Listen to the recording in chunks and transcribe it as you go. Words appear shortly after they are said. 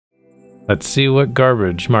Let's see what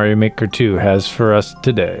garbage Mario Maker 2 has for us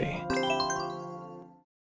today.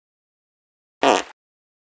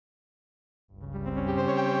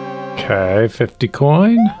 Okay, 50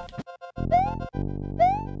 coin.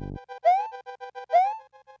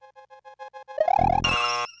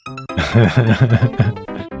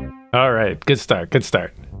 All right, good start, good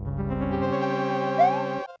start.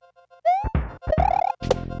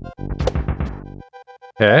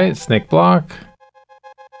 Okay, snake block.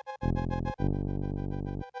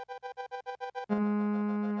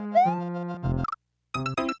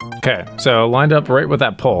 Okay, so lined up right with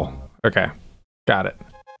that pole. Okay, got it.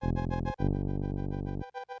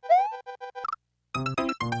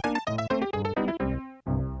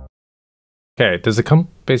 Okay, does it come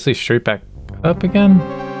basically straight back up again?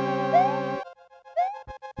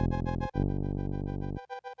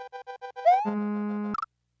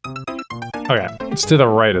 Okay, it's to the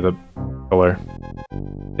right of the pillar.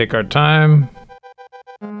 Take our time.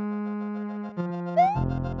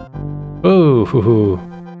 Ooh, hoo, hoo.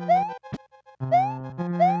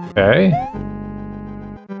 Okay.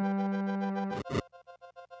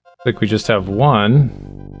 Looks like we just have one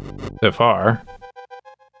so far.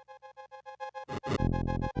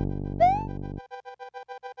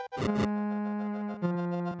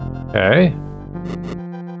 Okay.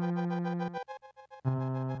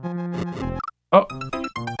 Oh.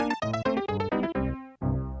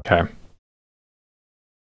 Okay.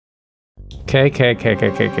 Okay.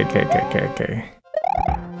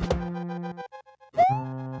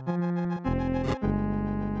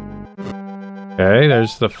 Okay,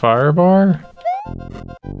 there's the fire bar.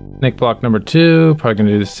 Snake block number 2. Probably gonna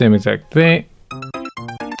do the same exact thing.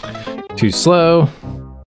 Too slow.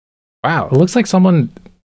 Wow, it looks like someone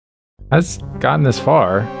has gotten this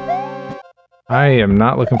far. I am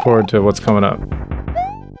not looking forward to what's coming up.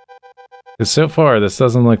 Because so far, this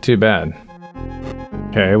doesn't look too bad.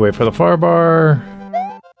 Okay, wait for the fire bar.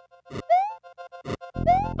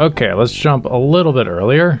 Okay, let's jump a little bit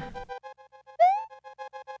earlier.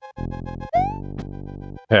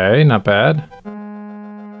 Okay, not bad.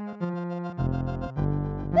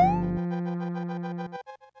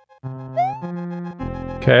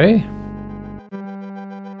 Okay.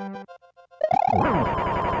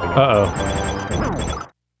 Uh-oh.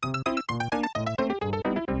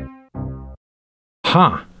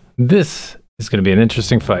 Huh. This is going to be an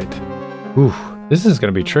interesting fight. Ooh, this is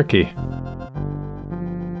going to be tricky.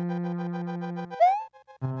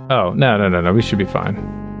 Oh, no. We should be fine.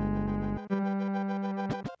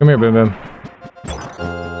 Come here, Boom Boom.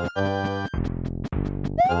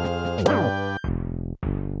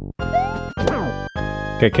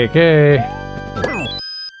 KKK.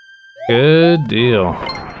 Good deal.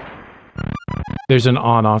 There's an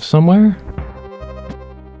on-off somewhere?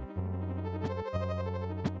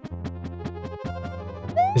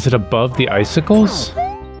 Is it above the icicles?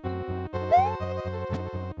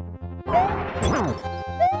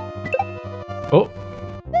 Oh.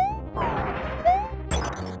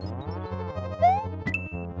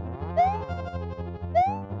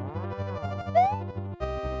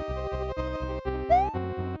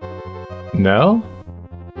 No?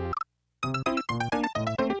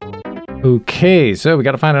 Okay, so we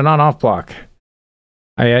gotta find an on-off block.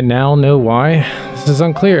 I now know why this is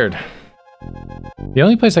uncleared. The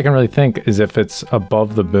only place I can really think is if it's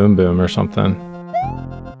above the Boom Boom or something.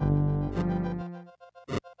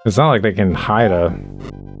 It's not like they can hide a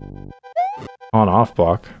on-off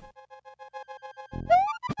block.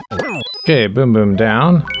 Okay, Boom Boom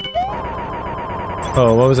down.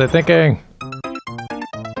 Oh, what was I thinking?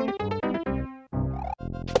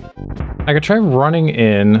 I could try running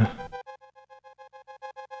in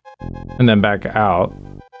and then back out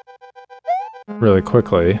really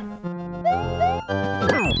quickly.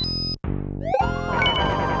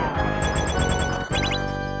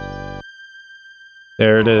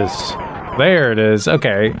 There it is. There it is.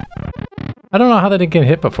 Okay. I don't know how that didn't get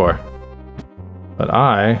hit before. But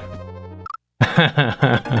I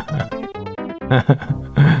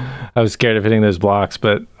was scared of hitting those blocks,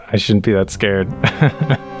 but I shouldn't be that scared.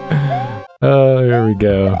 Oh, here we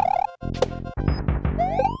go.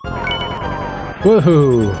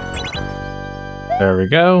 Woohoo! There we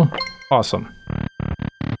go. Awesome.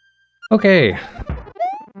 Okay.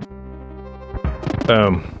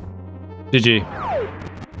 Boom. GG.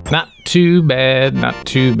 Not too bad, not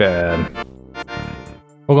too bad.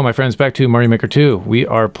 Welcome, my friends, back to Mario Maker 2. We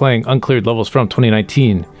are playing uncleared levels from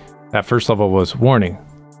 2019. That first level was Warning,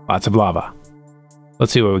 lots of lava.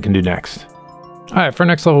 Let's see what we can do next. Alright, for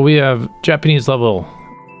next level we have Japanese level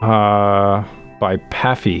by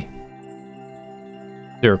Paffy.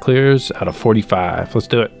 0 clears out of 45. Let's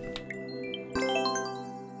do it.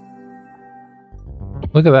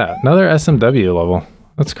 Look at that. Another SMW level.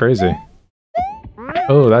 That's crazy.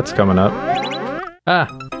 Oh, that's coming up. Ah!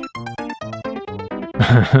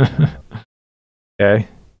 Okay.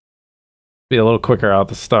 Be a little quicker out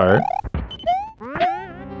the start.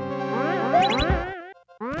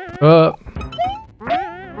 Oh.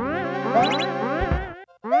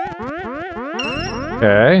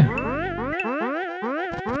 Okay.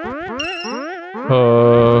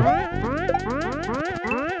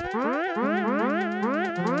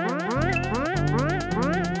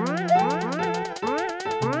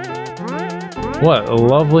 What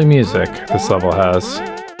lovely music this level has.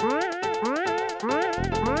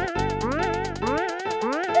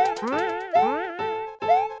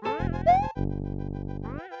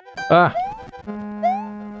 Ah!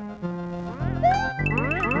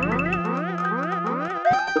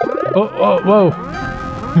 Oh, oh, whoa!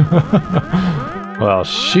 Well,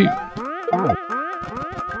 shoot.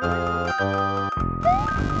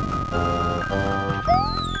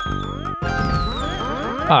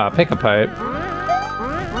 Ah, pick a pipe.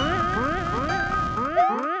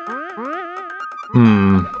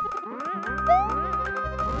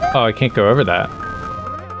 Oh, I can't go over that.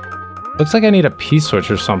 Looks like I need a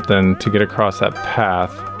P-switch or something to get across that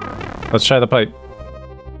path. Let's try the pipe.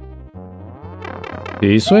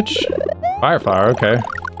 P-switch? Fireflower, okay.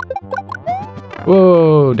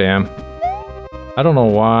 Whoa, damn. I don't know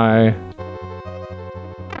why.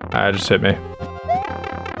 Ah, just hit me.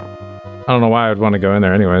 I don't know why I would want to go in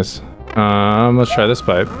there anyways. Let's try this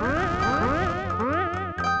pipe.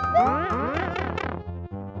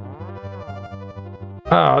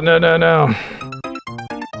 Oh, no, no, no.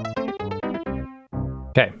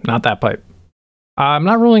 Okay, not that pipe. I'm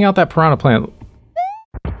not ruling out that piranha plant.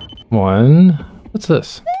 One. What's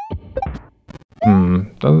this?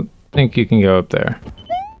 Don't think you can go up there.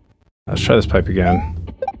 Let's try this pipe again.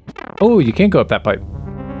 Oh, you can't go up that pipe.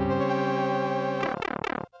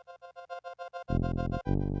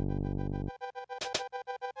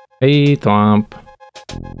 Hey, Thwomp.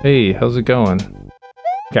 Hey, how's it going?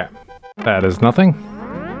 Okay, that is nothing.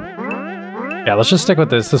 Yeah, let's just stick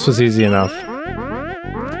with this. This was easy enough.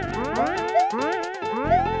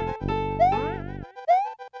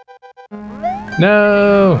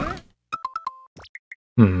 No!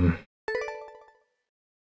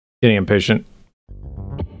 Getting impatient.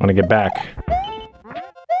 Want to get back.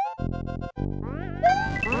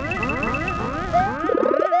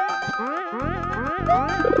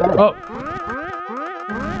 Oh!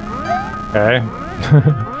 Okay.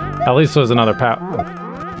 At least it was another POW.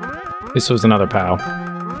 At least it was another POW.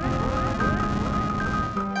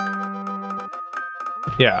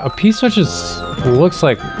 Yeah, a P-switch looks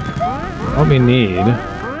like what we need.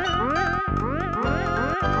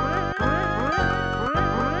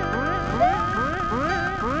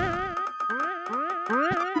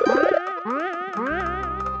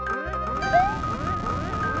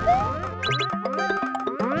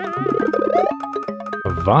 A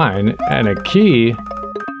vine and a key.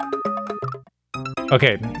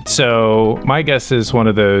 Okay, so my guess is one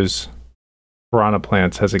of those piranha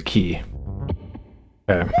plants has a key.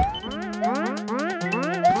 Okay.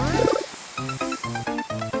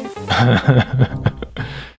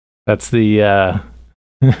 That's the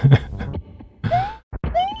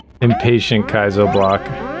impatient Kaizo block.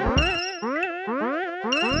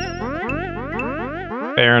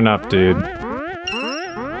 Fair enough, dude.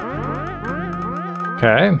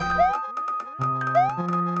 Okay.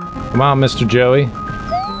 Come on, Mr. Joey.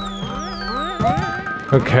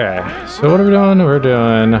 Okay, so what are we doing? We're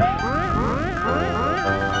doing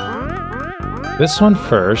this one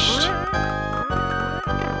first.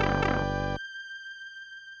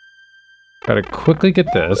 Gotta quickly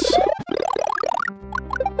get this.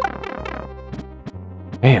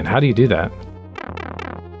 Man, how do you do that?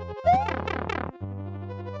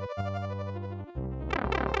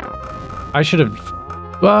 I should have...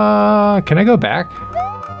 can I go back?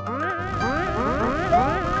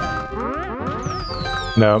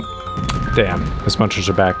 No. Damn, the munchers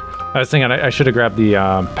are back. I was thinking I should have grabbed the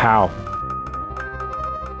POW.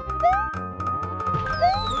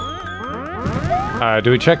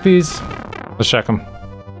 Do we check these? Let's check them.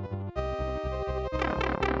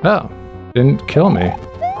 Oh, didn't kill me.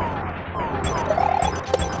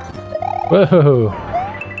 Whoa.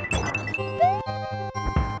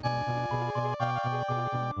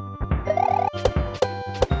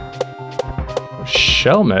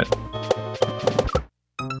 Shelmet.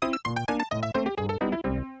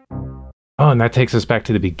 Oh, and that takes us back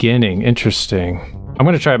to the beginning. Interesting. I'm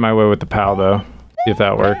going to try it my way with the POW, though. See if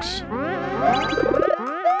that works.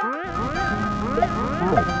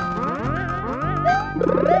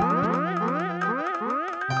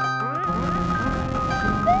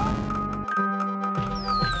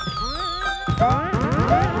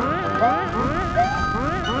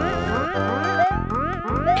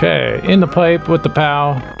 Okay, in the pipe with the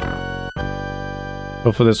POW.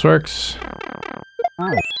 Hopefully this works.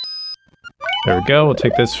 There we go. We'll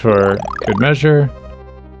take this for good measure.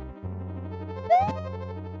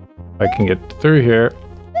 If I can get through here.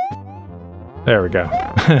 There we go.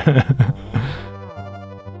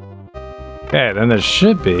 Okay, then there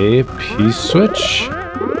should be a P-switch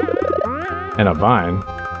and a vine.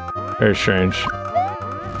 Very strange.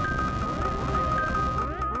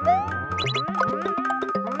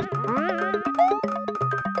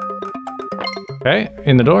 Okay,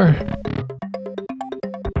 in the door.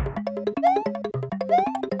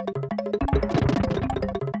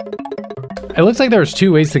 It looks like there was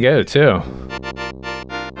 2 ways to go, too.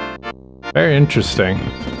 Very interesting.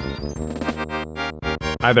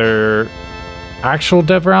 Either actual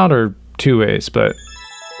dev route or 2 ways, but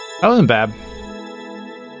that wasn't bad.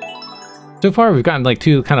 So far, we've gotten like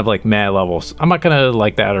 2 kind of like meh levels. I'm not gonna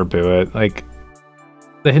like that or boo it. Like,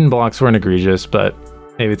 the hidden blocks weren't egregious, but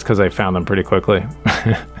maybe it's because I found them pretty quickly.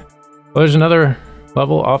 Well, there's another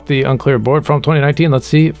level off the uncleared board from 2019. Let's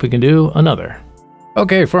see if we can do another.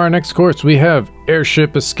 Okay, for our next course, we have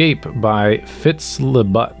Airship Escape by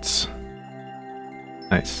Fitzlebutts.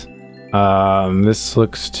 Nice. This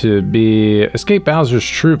looks to be escape Bowser's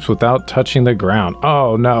troops without touching the ground.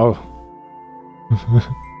 Oh, no.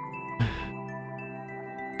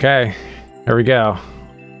 Okay, here we go.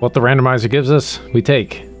 What the randomizer gives us, we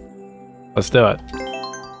take. Let's do it.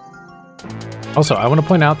 Also, I want to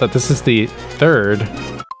point out that this is the third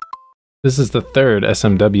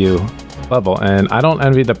SMW level, and I don't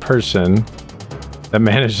envy the person that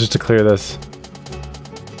manages to clear this.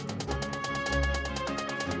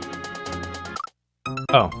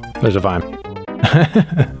 Oh, there's a vine.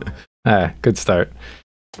 Good start.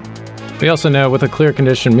 We also know what the clear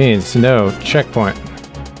condition means. No checkpoint.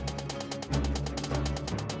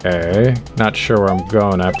 Okay, not sure where I'm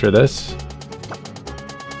going after this.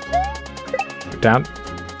 Down.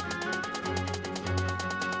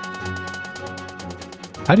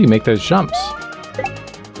 How do you make those jumps?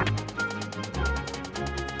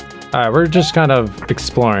 Alright, we're just kind of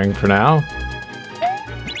exploring for now.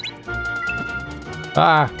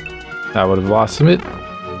 Ah! That would have lost him it.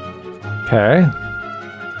 Okay.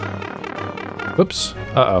 Whoops.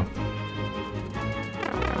 Uh-oh.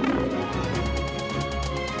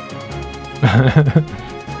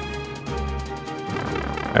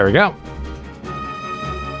 There we go.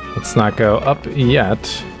 Let's not go up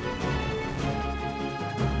yet.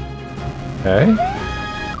 Okay.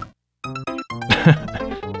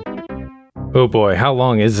 Oh boy, how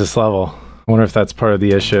long is this level? I wonder if that's part of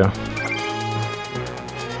the issue.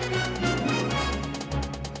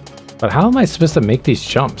 But how am I supposed to make these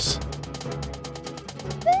jumps?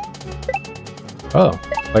 Oh,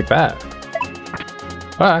 like that.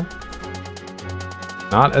 Alright.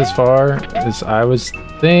 Not as far as I was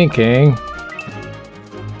thinking.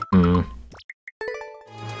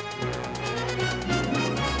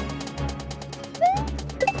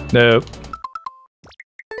 Nope.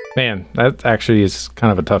 Man, that actually is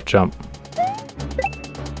kind of a tough jump.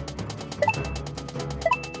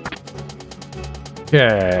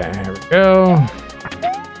 Okay, here we go.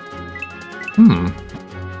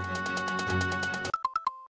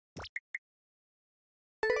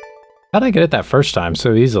 How'd I get it that first time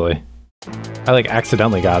so easily? I like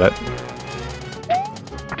accidentally got it.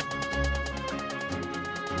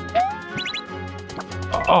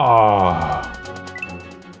 Oh.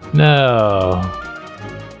 No.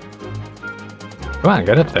 Come on,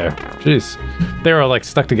 get up there. Jeez. They were like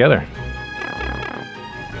stuck together.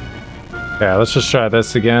 Yeah, let's just try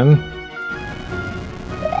this again.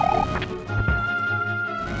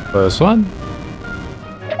 Close one.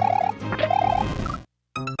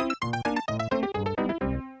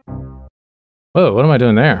 Whoa, what am I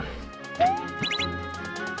doing there?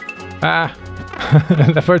 Ah!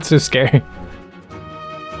 That part's so scary.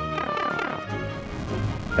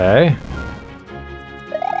 Okay.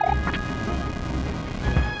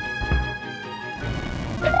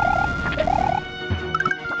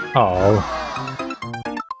 Oh.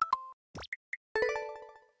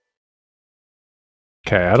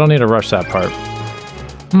 Okay, I don't need to rush that part.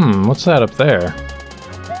 What's that up there?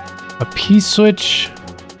 A P-switch,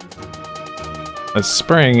 a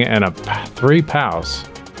spring, and 3 POWs.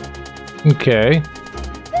 Okay.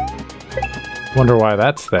 Wonder why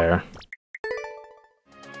that's there.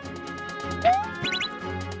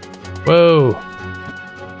 Whoa.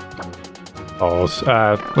 Oh,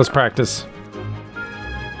 let's practice.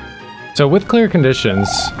 So with clear conditions,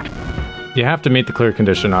 you have to meet the clear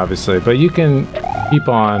condition, obviously, but you can keep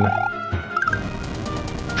on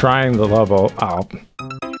trying the level. Oh,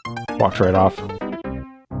 walked right off.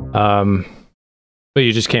 But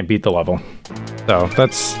you just can't beat the level. So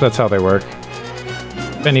that's how they work.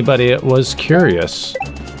 If anybody was curious.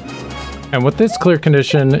 And with this clear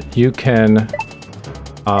condition, you can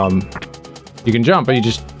jump, but you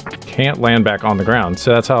just can't land back on the ground.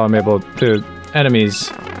 So that's how I'm able to... Enemies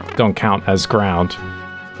don't count as ground,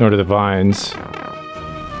 nor do the vines.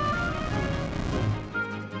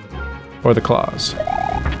 Or the claws.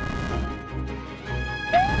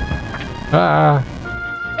 Ah!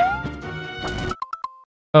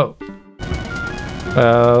 Oh.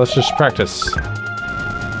 Let's just practice.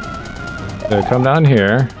 So come down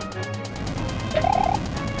here.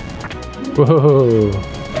 Whoa!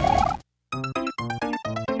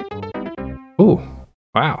 Ooh!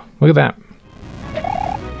 Wow! Look at that.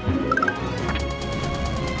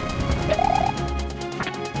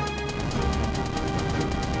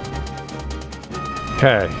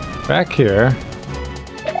 Okay, back here.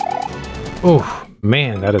 Oh,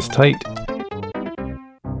 man, that is tight.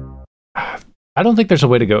 I don't think there's a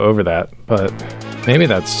way to go over that, but maybe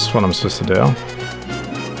that's what I'm supposed to do. I'll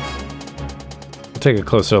take a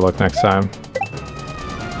closer look next time.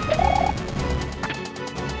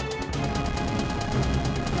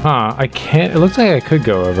 Huh, I can't... It looks like I could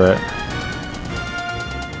go over it.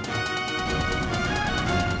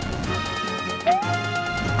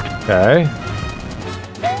 Okay.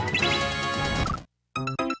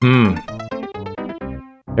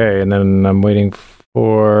 Okay, and then I'm waiting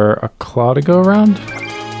for a claw to go around.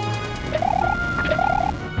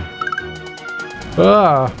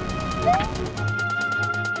 Ah!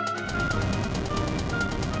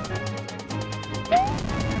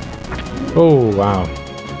 Oh, wow.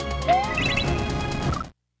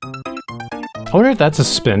 I wonder if that's a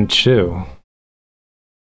spin, too.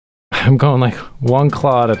 I'm going like one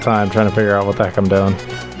claw at a time, trying to figure out what the heck I'm doing.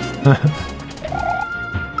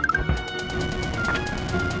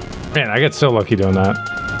 Man, I get so lucky doing that.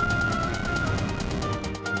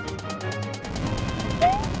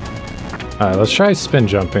 Alright, let's try spin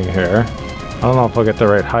jumping here. I don't know if I'll get the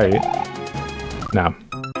right height. No.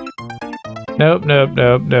 Nope, nope,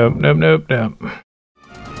 nope, nope, nope, nope, nope.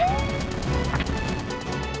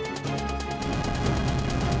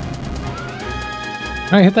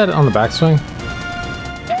 Can I hit that on the backswing?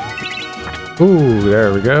 Ooh,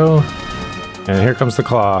 there we go. And here comes the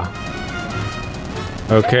claw.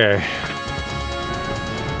 Okay.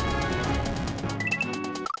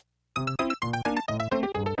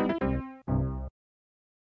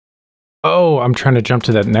 Oh, I'm trying to jump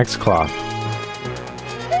to that next claw.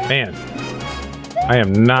 Man, I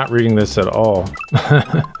am not reading this at all.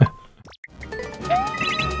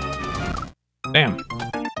 Damn.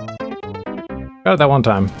 Got it that one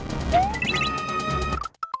time.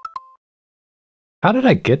 How did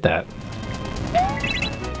I get that?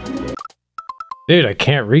 Dude, I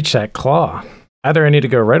can't reach that claw. Either I need to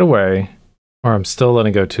go right away, or I'm still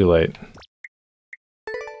letting go too late.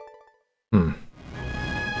 I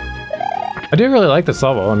do really like this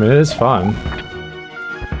level. I mean, it is fun.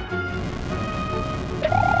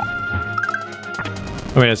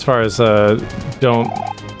 I mean, as far as don't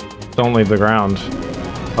leave the ground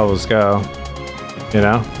levels go, you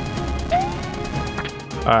know?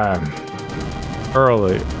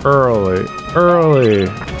 Early.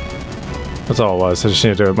 That's all it was. I just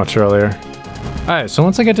need to do it much earlier. Alright, so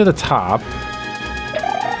once I get to the top,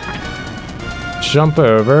 jump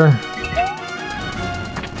over.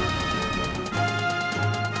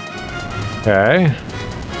 Okay.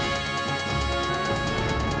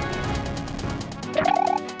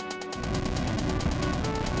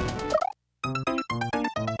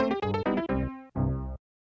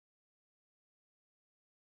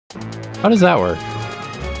 How does that work?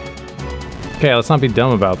 Okay, let's not be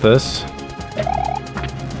dumb about this.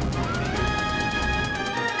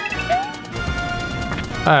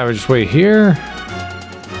 Alright, we'll just wait here.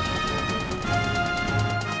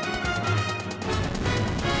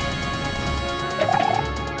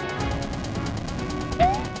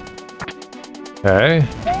 Okay.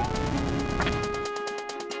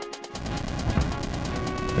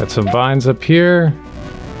 Got some vines up here.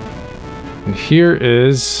 And here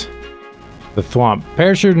is the thwomp.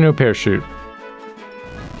 Parachute or no parachute?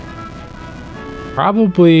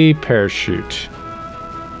 Probably parachute.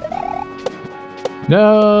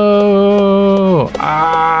 No!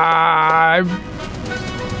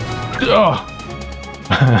 Oh!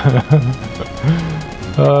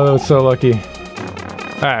 Oh, that was so lucky.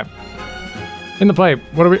 Alright. In the pipe.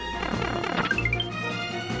 What are we...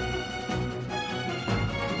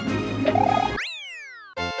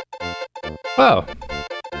 Oh.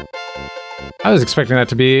 I was expecting that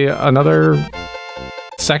to be another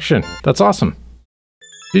section. That's awesome.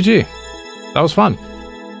 GG. That was fun.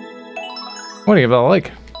 I'm gonna give it a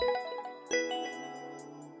like.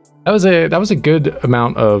 That was a good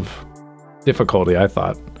amount of difficulty, I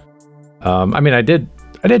thought. I mean, I did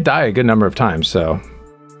die a good number of times, so,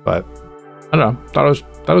 but I don't know. Thought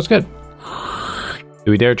it was good.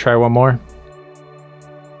 Do we dare try one more?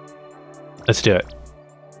 Let's do it.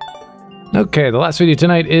 Okay, the last video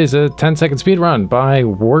tonight is a 10-second speed run by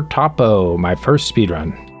Wartopo, my first speed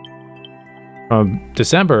run from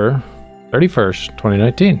December 31st,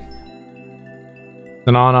 2019. It's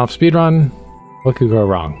an on-off speed run. What could go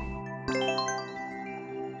wrong?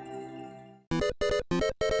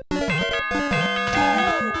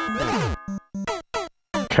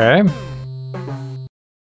 Okay.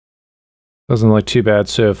 Doesn't look too bad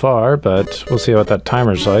so far, but we'll see what that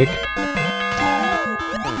timer's like.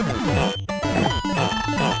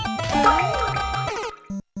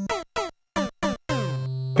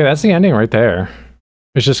 Okay, that's the ending right there.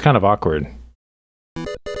 It's just kind of awkward.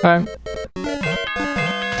 Okay.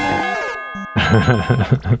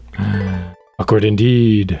 Awkward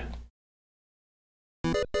indeed.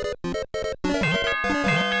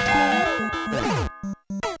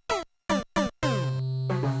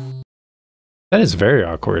 That is very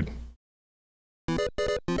awkward.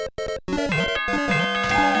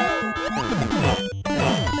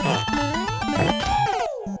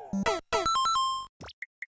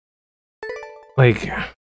 Like,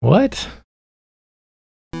 what?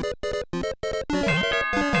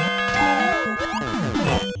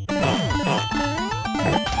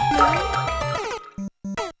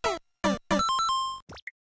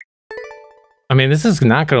 I mean, this is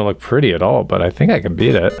not going to look pretty at all, but I think I can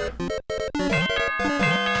beat it.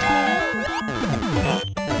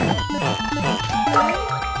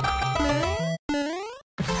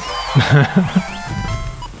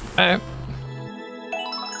 Alright.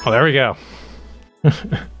 Well, there we go.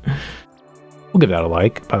 We'll give that a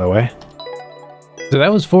like, by the way. So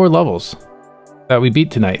that was 4 levels that we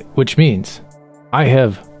beat tonight, which means I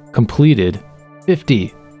have completed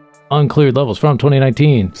 50 uncleared levels from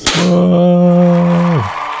 2019. Whoa.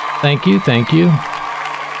 Thank you, thank you.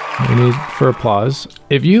 We need for applause.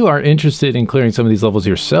 If you are interested in clearing some of these levels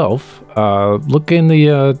yourself, look in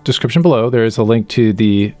the description below. There is a link to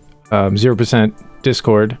the 0%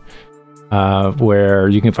 Discord where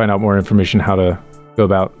you can find out more information how to go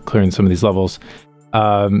about clearing some of these levels.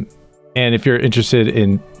 And if you're interested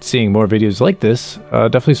in seeing more videos like this,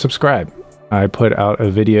 definitely subscribe. I put out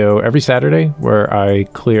a video every Saturday where I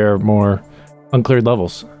clear more uncleared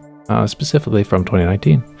levels, specifically from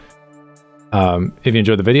 2019. If you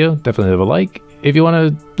enjoyed the video, definitely leave a like. If you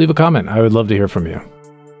want to leave a comment, I would love to hear from you.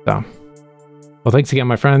 So, well, thanks again,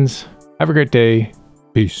 my friends. Have a great day.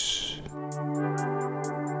 Peace.